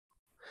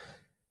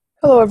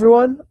Hello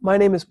everyone, my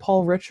name is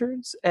Paul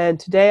Richards, and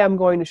today I'm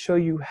going to show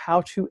you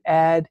how to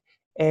add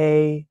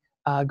a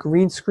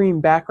green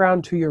screen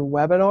background to your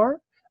webinar.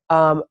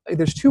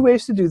 There's two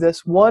ways to do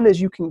this. One is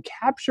you can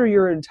capture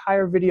your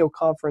entire video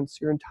conference,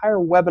 your entire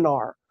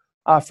webinar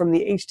from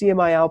the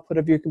HDMI output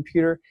of your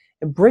computer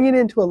and bring it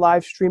into a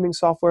live streaming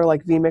software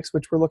like vMix,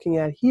 which we're looking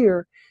at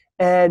here,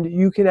 and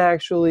you can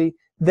actually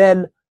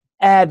then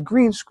add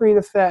green screen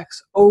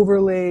effects,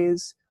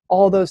 overlays,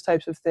 all those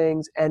types of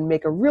things, and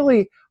make a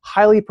really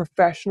highly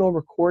professional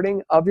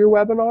recording of your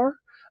webinar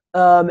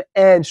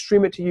and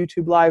stream it to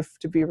YouTube Live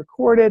to be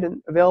recorded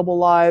and available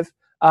live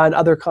on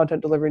other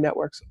content delivery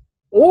networks.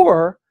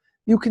 Or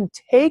you can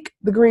take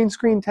the green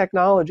screen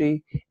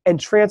technology and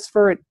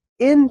transfer it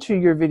into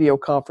your video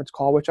conference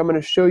call, which I'm going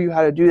to show you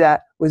how to do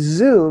that with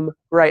Zoom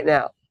right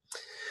now.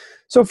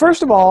 So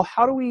first of all,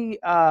 how do we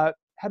add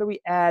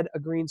a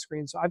green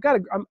screen? So I've got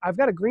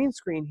a green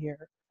screen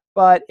here,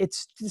 but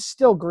it's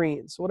still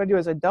green. So what I do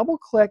is I double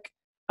click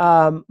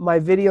my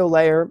video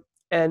layer,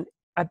 and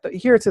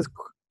here it says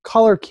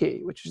color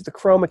key, which is the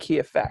chroma key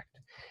effect.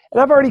 And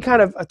I've already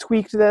kind of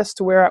tweaked this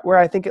to where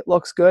I think it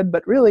looks good,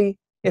 but really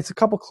it's a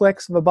couple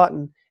clicks of a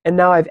button, and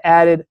now I've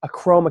added a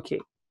chroma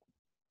key.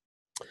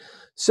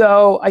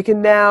 So I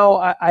can now,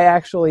 I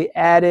actually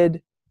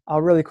added,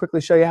 I'll really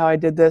quickly show you how I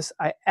did this.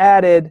 I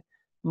added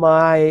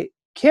my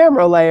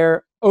camera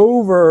layer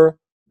over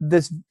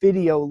this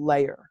video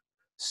layer.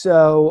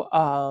 So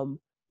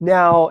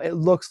now it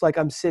looks like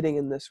I'm sitting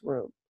in this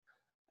room.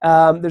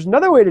 There's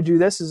another way to do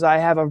this is I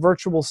have a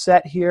virtual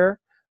set here,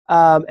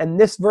 and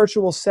this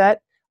virtual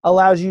set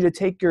allows you to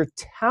take your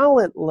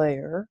talent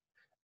layer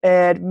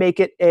and make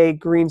it a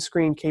green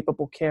screen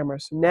capable camera.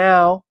 So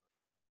now,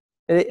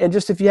 and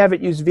just if you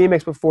haven't used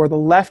vMix before, the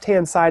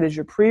left-hand side is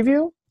your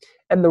preview,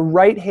 and the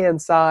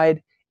right-hand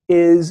side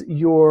is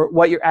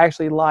what you're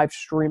actually live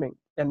streaming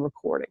and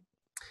recording.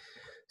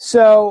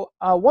 So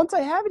once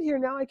I have it here,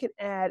 now I can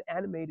add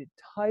animated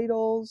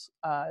titles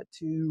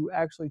to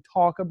actually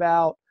talk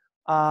about,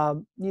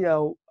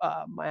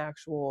 my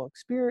actual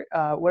experience,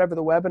 whatever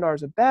the webinar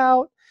is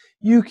about.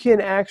 You can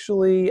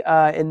actually,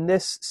 in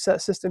this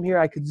system here,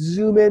 I could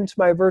zoom into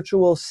my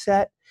virtual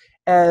set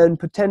and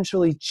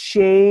potentially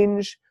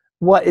change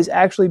what is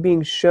actually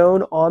being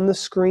shown on the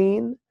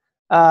screen.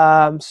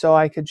 So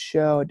I could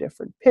show a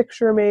different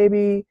picture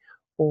maybe,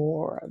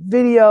 or a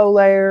video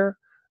layer.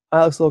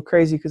 Looks a little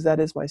crazy because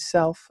that is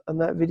myself on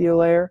that video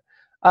layer.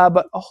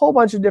 But a whole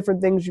bunch of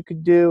different things you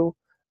could do.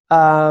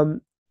 Let's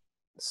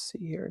see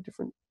here,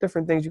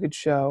 different things you could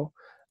show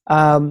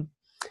on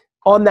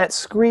that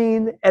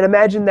screen. And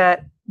imagine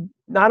that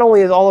not only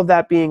is all of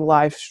that being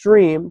live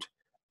streamed,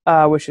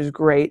 which is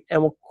great,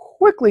 and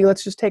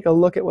let's just take a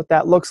look at what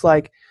that looks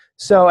like.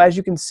 So as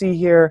you can see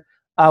here,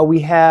 we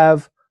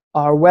have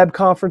our web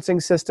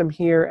conferencing system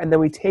here, and then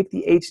we take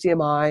the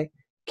HDMI,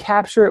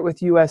 capture it with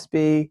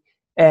USB,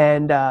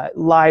 and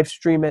live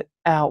stream it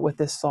out with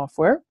this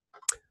software.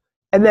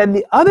 And then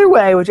the other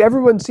way, which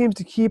everyone seems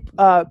to keep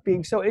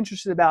being so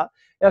interested about,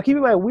 now keep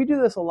in mind, we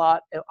do this a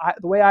lot, and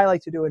the way I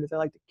like to do it is I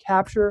like to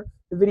capture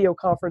the video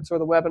conference or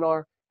the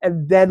webinar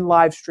and then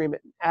live stream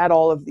it, and add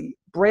all of the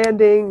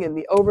branding and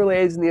the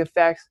overlays and the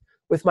effects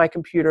with my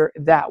computer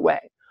that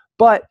way.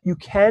 But you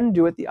can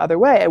do it the other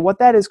way, and what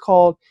that is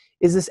called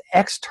is this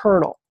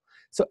external.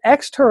 So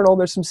external,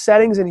 there's some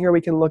settings in here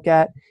we can look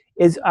at,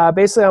 is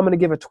basically I'm going to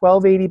give a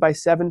 1280 by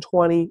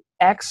 720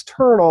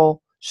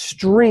 external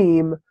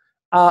stream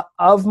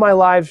of my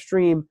live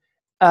stream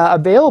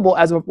available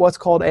as what's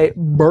called a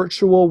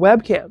virtual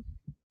webcam.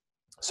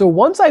 So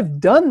once I've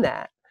done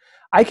that,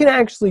 I can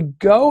actually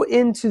go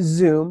into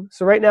Zoom.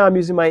 So right now I'm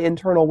using my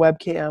internal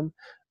webcam,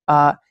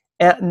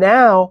 and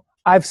now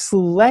I've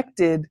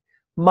selected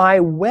my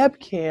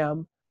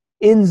webcam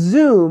in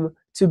Zoom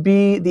to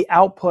be the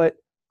output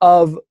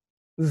of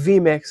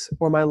vMix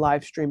or my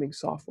live streaming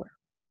software.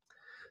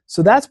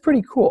 So that's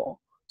pretty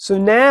cool. So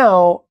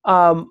now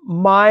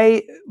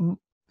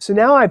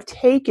now I've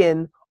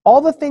taken all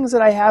the things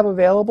that I have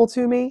available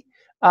to me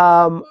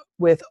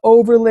with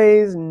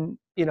overlays and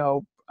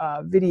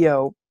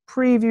video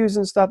previews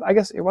and stuff. I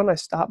guess why don't I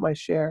stop my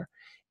share?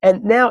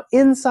 And now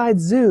inside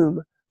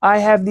Zoom, I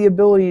have the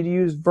ability to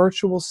use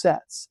virtual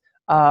sets,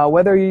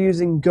 whether you're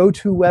using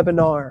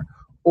GoToWebinar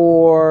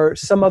or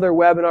some other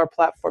webinar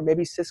platform,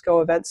 maybe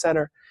Cisco Event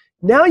Center.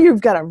 Now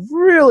you've got a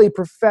really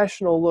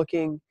professional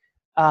looking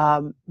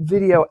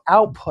video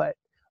output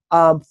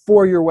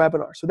for your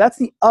webinar. So that's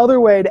the other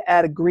way to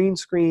add a green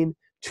screen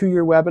to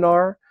your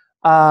webinar.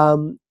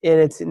 And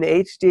it's in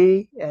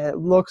HD, and it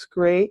looks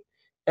great.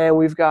 And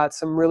we've got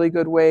some really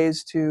good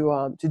ways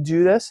to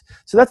do this.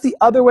 So that's the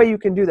other way you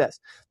can do this.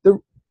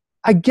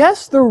 I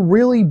guess they're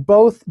really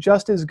both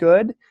just as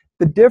good.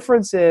 The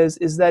difference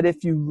is that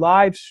if you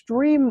live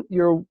stream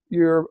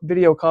your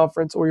video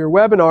conference or your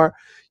webinar,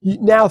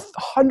 now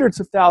hundreds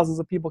of thousands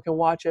of people can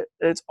watch it,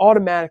 and it's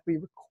automatically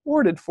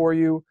recorded for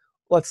you.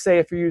 Let's say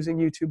if you're using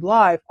YouTube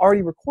Live,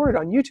 already recorded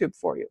on YouTube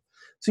for you.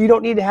 So you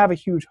don't need to have a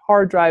huge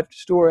hard drive to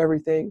store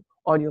everything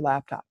on your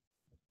laptop.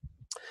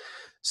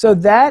 So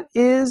that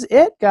is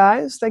it,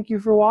 guys. Thank you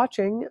for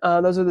watching.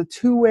 Those are the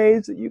 2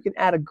 ways that you can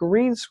add a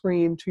green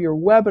screen to your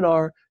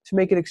webinar to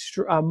make it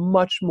a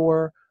much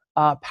more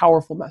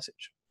powerful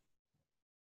message.